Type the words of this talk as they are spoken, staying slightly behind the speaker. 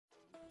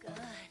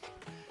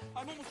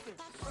I'm almost there.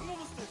 I'm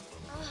almost there.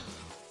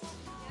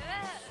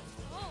 Yes.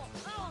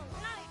 Oh,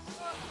 nice.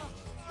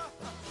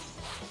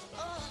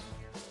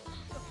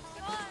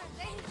 Good.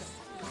 Thanks.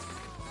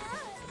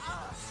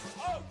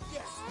 Oh,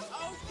 yes.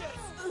 Oh, yes.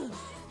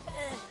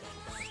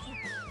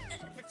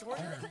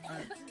 Victoria?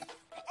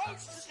 Oh,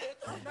 shit.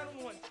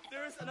 911.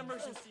 There is an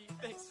emergency.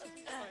 Thanks.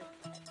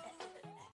 Bye.